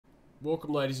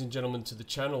Welcome ladies and gentlemen to the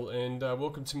channel, and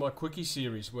welcome to my Quickie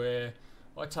series where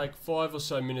I take 5 or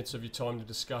so minutes of your time to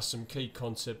discuss some key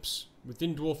concepts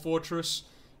within Dwarf Fortress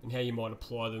and how you might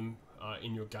apply them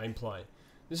in your gameplay.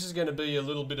 This is going to be a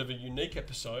little bit of a unique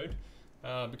episode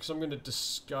because I'm going to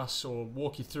discuss or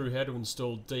walk you through how to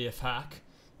install DFHACK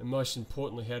and most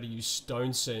importantly how to use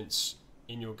Stonesense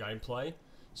in your gameplay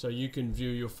so you can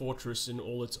view your fortress in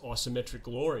all its isometric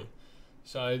glory.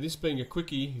 So this being a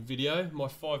quickie video, my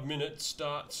 5 minutes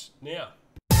starts now.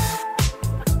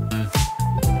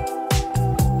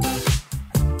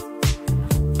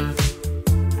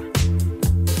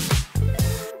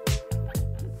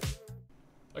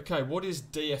 Okay, what is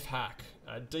DFHACK?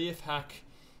 DFHACK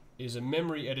is a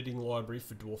memory editing library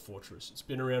for Dwarf Fortress. It's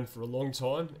been around for a long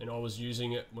time and I was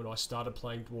using it when I started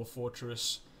playing Dwarf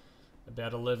Fortress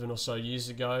about 11 or so years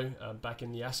ago, back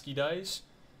in the ASCII days.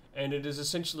 And it is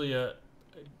essentially a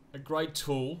great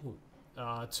tool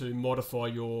to modify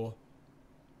your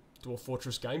Dwarf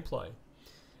Fortress gameplay.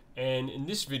 And in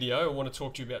this video I want to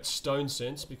talk to you about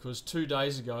Stonesense because 2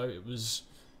 days ago it was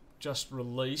just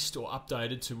released or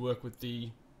updated to work with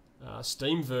the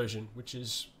Steam version, which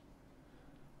is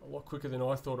a lot quicker than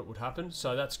I thought it would happen,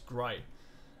 so that's great.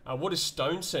 What is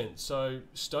Stonesense? So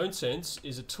Stonesense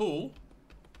is a tool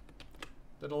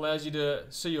that allows you to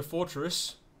see your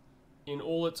fortress in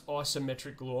all its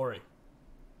isometric glory.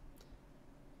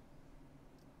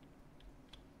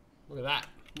 Look at that.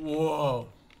 Whoa.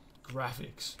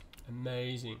 Graphics.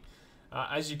 Amazing.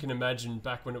 As you can imagine,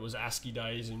 back when it was ASCII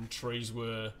days and trees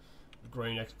were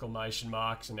green exclamation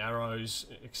marks and arrows,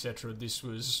 etc., this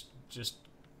was just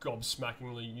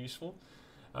gobsmackingly useful.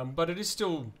 But it is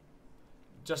still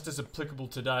just as applicable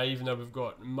today, even though we've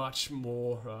got much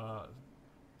more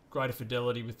greater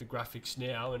fidelity with the graphics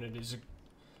now, and it is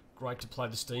great to play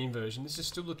the Steam version. This is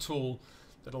still a tool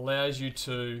that allows you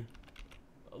to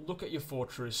look at your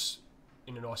fortress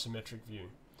in an isometric view.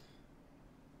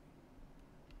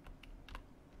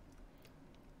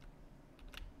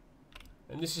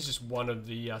 And this is just one of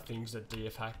the things that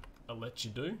DFHACK lets you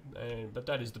do, but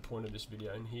that is the point of this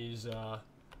video. And here's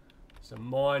some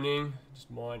mining,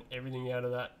 just mine everything out of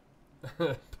that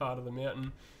part of the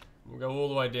mountain. We'll go all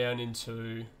the way down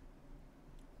into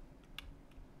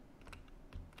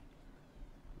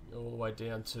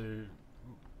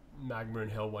magma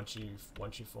and hell once you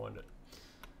find it.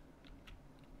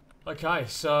 Okay,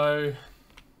 so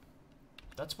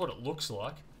that's what it looks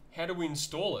like. How do we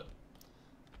install it?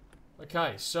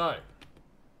 Okay, so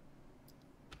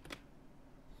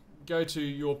go to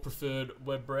your preferred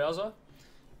web browser,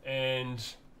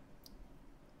 and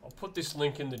I'll put this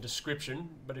link in the description,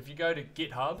 but if you go to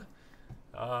GitHub,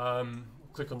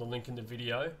 click on the link in the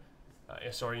video,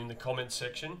 in the comments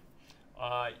section,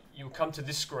 you'll come to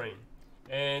this screen.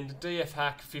 And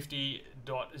DFHACK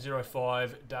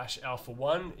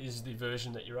 50.05-alpha1 is the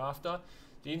version that you're after.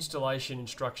 The installation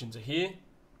instructions are here.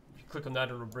 If you click on that,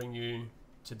 it'll bring you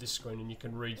to this screen, and you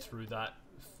can read through that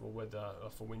for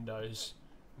for Windows,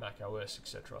 Mac OS,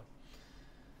 etc.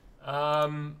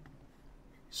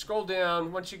 Scroll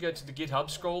down. Once you go to the GitHub,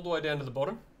 scroll all the way down to the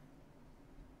bottom,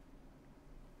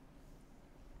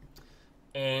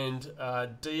 and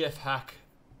DFHACK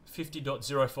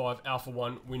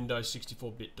 50.05-alpha1 Windows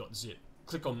 64-bit.zip.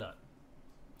 Click on that.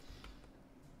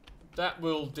 That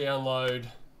will download.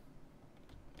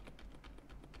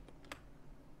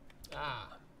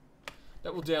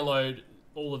 That will download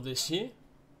all of this here,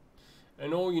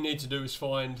 and all you need to do is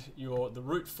find the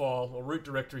root file or root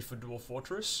directory for Dwarf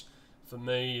Fortress. For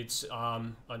me, it's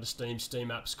under Steam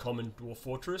Apps Common Dwarf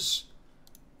Fortress,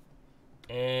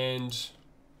 and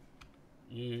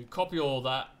you copy all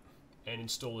that and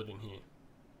install it in here.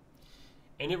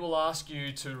 And it will ask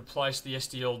you to replace the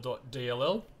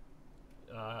STL.dll.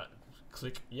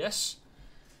 Click yes.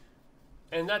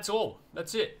 And that's all.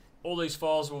 That's it. All these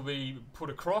files will be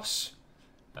put across,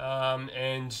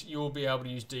 and you'll be able to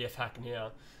use DFHACK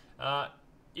now.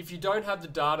 If you don't have the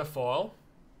data file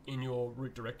in your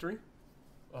root directory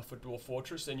for Dwarf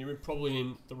Fortress, then you're probably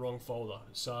in the wrong folder.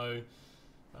 So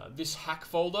this hack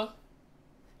folder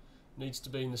needs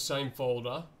to be in the same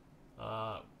folder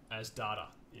as data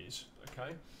is.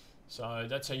 Okay, so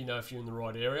that's how you know if you're in the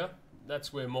right area.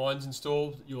 That's where mine's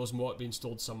installed. Yours might be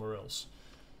installed somewhere else.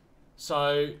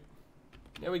 So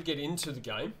now we get into the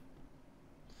game,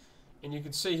 and you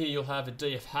can see here you'll have a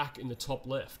DFHACK in the top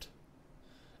left.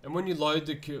 And when you load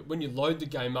the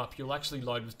game up, you'll actually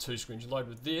load with 2 screens. You load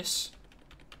with this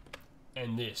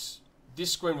and this.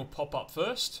 This screen will pop up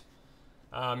first.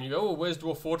 You go, oh, where's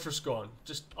Dwarf Fortress gone?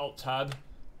 Just Alt Tab,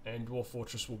 and Dwarf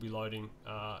Fortress will be loading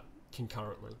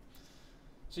concurrently.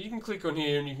 So you can click on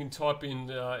here and you can type in,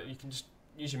 you can just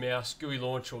use your mouse, GUI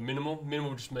launch or minimal.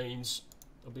 Minimal just means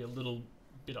there'll be a little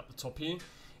bit up the top here.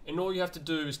 And all you have to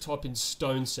do is type in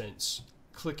Stonesense.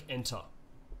 Click enter.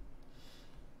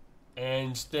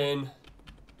 And then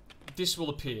this will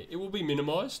appear. It will be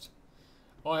minimized.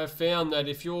 I have found that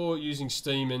if you're using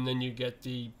Steam and then you get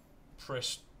the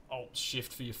press Alt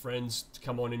Shift for your friends to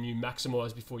come on and you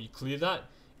maximize before you clear that,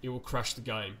 it will crash the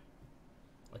game.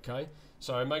 Okay,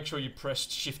 so make sure you press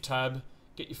Shift Tab,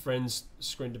 get your friends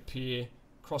screen to appear,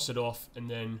 cross it off, and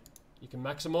then you can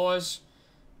maximize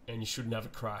and you shouldn't have a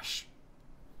crash.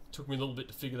 Took me a little bit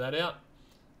to figure that out,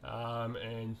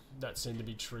 and that seemed to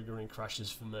be triggering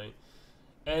crashes for me.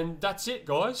 And that's it,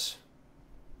 guys.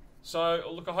 So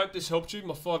look, I hope this helped you.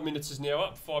 My 5 minutes is now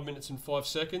up, 5 minutes and 5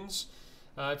 seconds.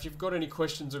 If you've got any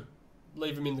questions,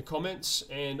 leave them in the comments,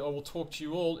 and I will talk to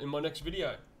you all in my next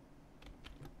video.